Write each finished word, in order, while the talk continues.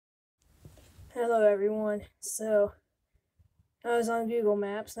Hello everyone. So I was on Google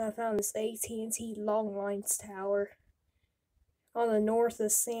Maps and I found this AT&T long lines tower on the north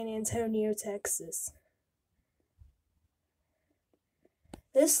of San Antonio, Texas.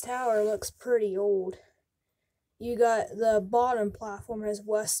 This tower looks pretty old. You got the bottom platform has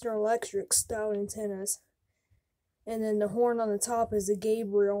Western Electric style antennas, and then the horn on the top is the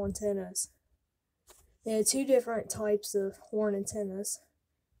Gabriel antennas. They had two different types of horn antennas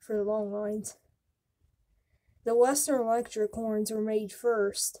for the long lines. The Western Electric horns were made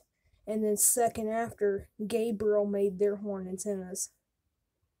first, and then second after Gabriel made their horn antennas.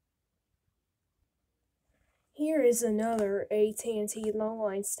 Here is another AT&T long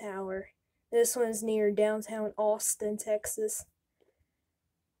lines tower. This one's near downtown Austin, Texas.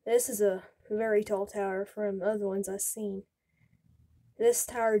 This is a very tall tower from other ones I've seen. This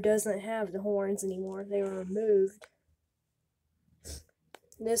tower doesn't have the horns anymore. They were removed.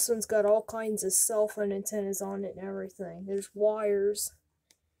 This one's got all kinds of cell phone antennas on it and everything. There's wires.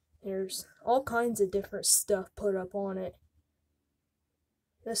 There's all kinds of different stuff put up on it.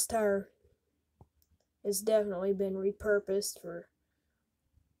 This tower has definitely been repurposed for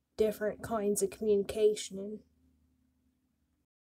different kinds of communication